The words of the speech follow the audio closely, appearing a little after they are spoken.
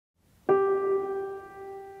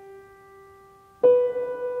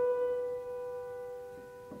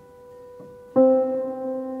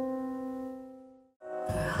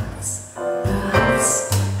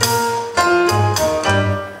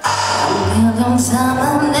long time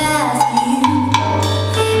I ask you,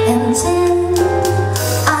 and then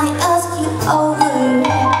I ask you over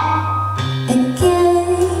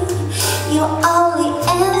again. You only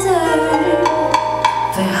answer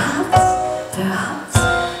perhaps, perhaps,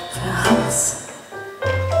 perhaps.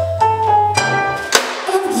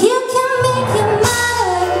 If you can make your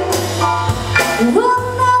mind, we'll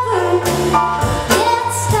never get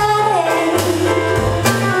started.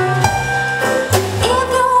 If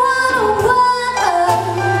you want water,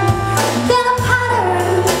 then a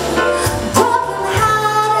pattern, broken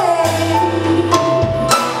hearted.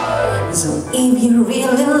 So if you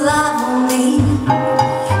really love me,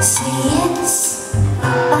 say yes.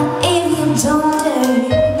 But if you don't dare,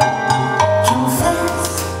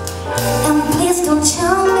 confess. And please don't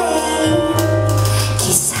tell me,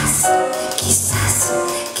 quizás, quizás,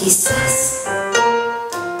 quizás.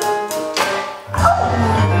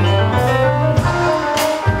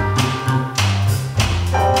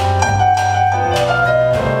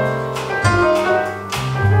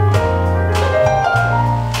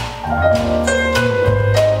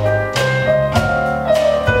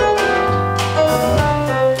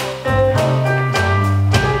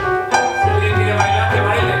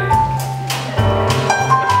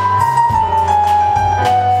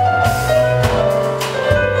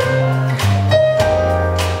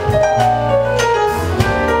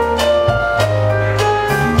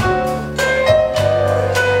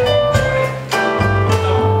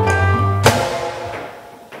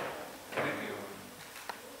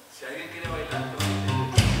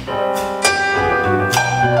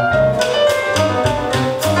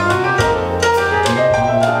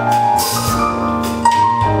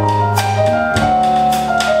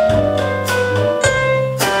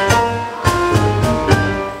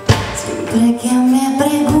 Que me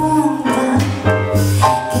pregunta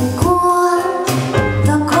que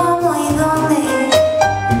cuándo, cómo y dónde,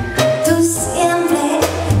 tú siempre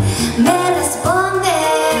me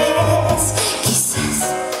respondes, quizás,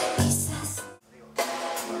 quizás.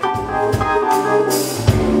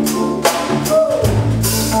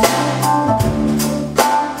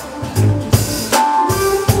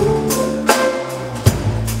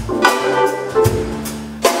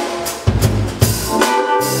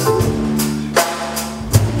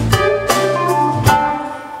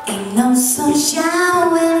 No sunshine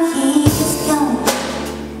when he's gone.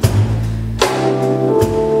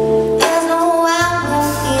 There's no wind when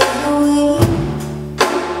he's away.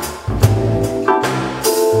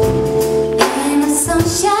 Ain't no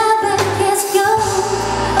sunshine when he's gone.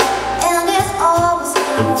 And there's always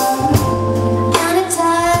no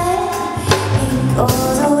anytime he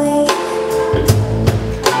goes away.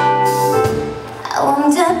 I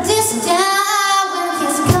wonder this time when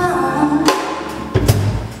he's gone.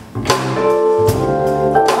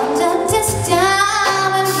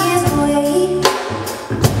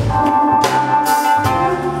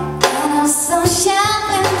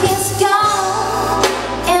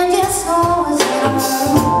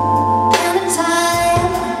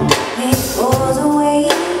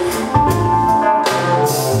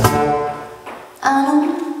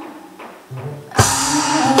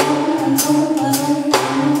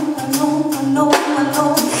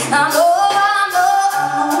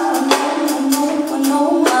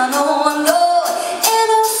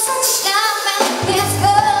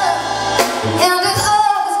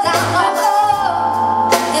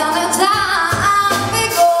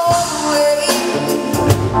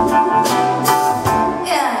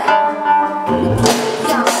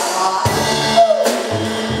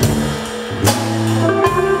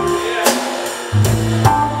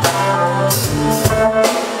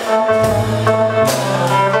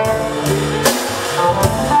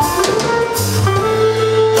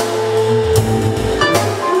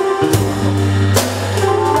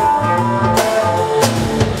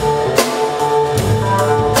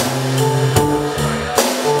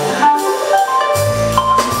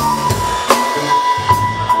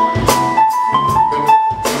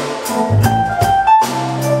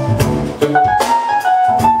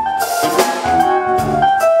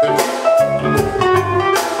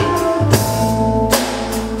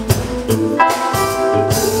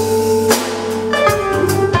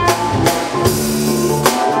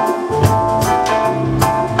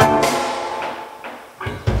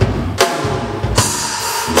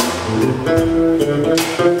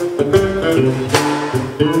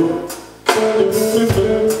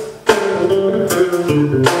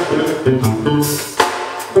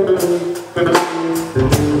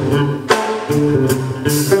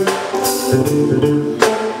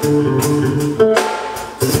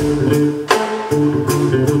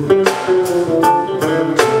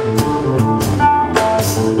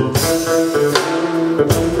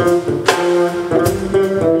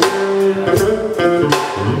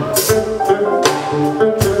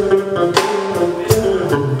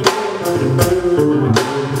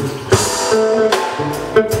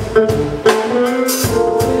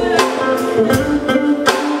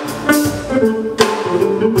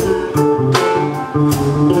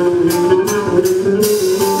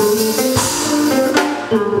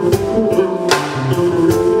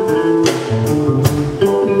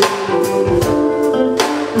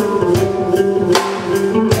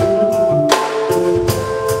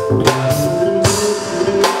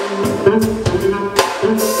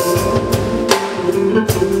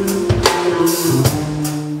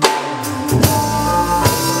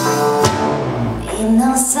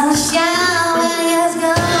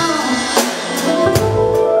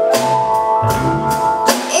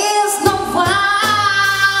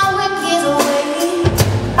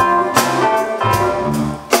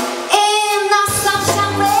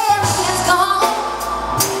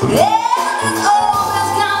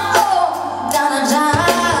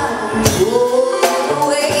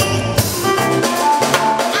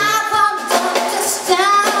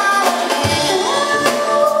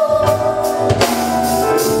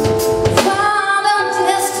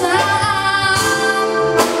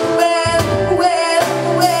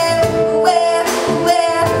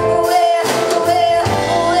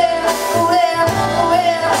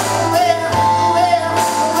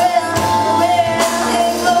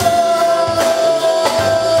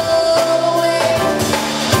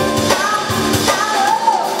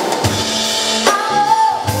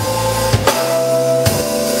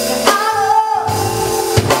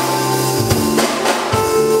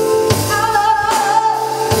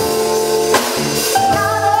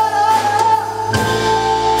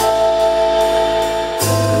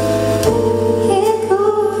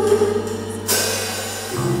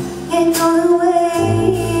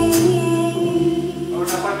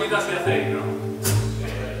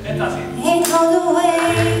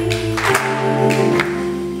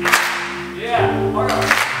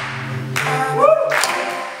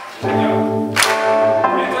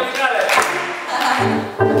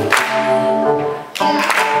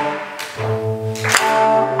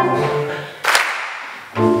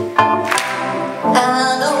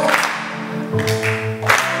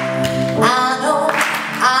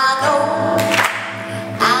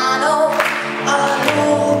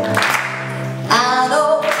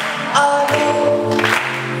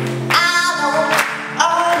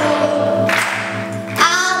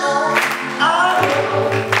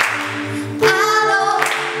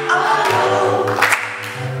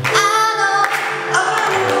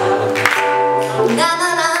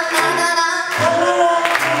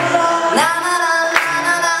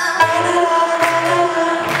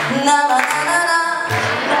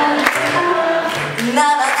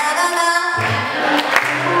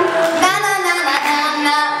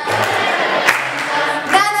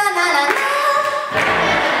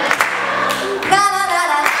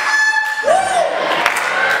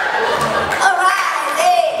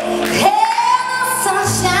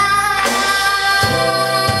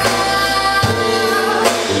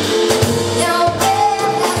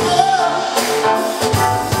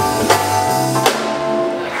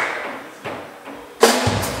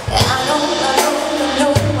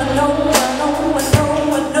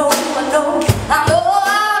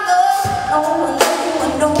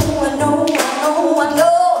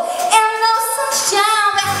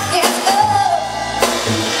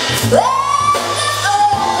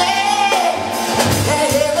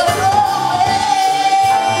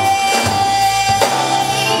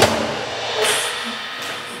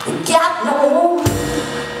 Got no home,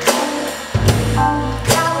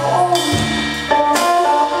 got no home,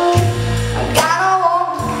 got no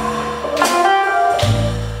home.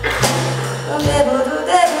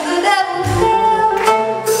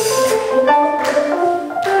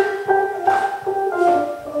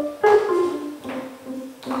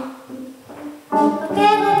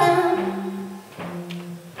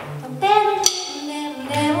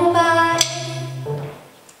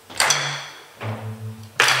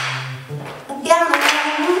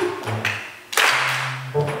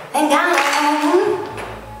 Ain't got no home,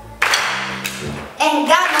 ain't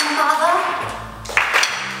got no mother,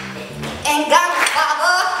 ain't got no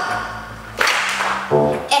father,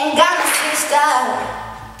 ain't got no sister,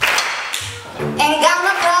 ain't got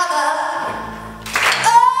no brother.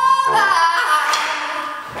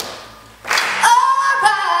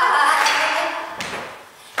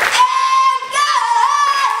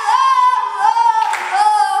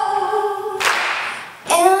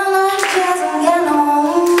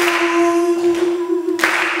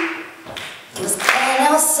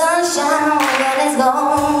 Sunshine when it's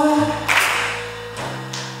gone.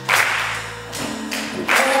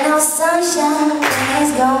 Ain't no sunshine when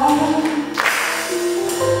it's gone.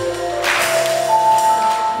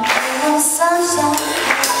 Ain't no sunshine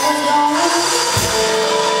when it's gone.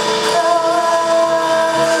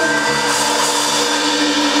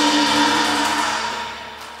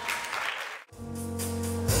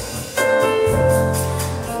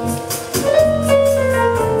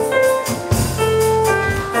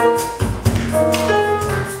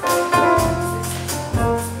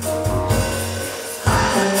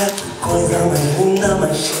 Coisa mais linda,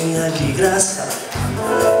 mais cheia de graça.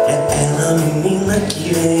 É aquela menina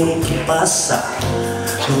que vem e que passa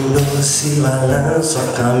no doce balanço a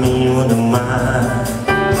caminho do mar.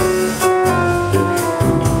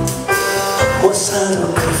 Moça do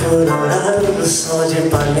café dourado do sol de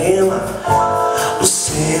Ipanema, o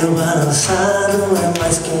céu balançado é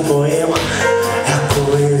mais que um poema. É a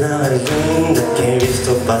coisa mais linda que he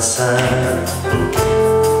visto passar.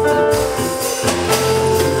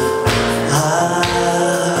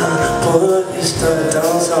 Porque estou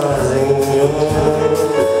tão sozinho.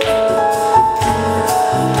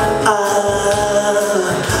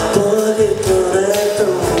 Porque tudo é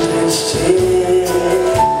tão triste.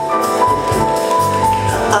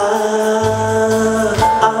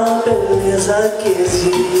 A beleza que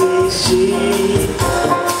existe,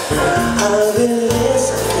 a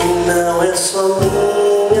beleza que não é só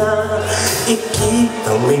minha e que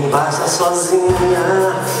também passa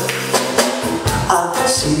sozinha.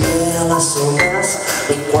 Se ela soubesse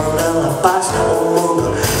que quando ela passa o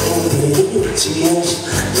mundo inteiro te enche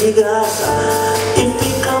de graça e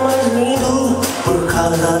fica mais lindo por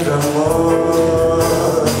causa do amor.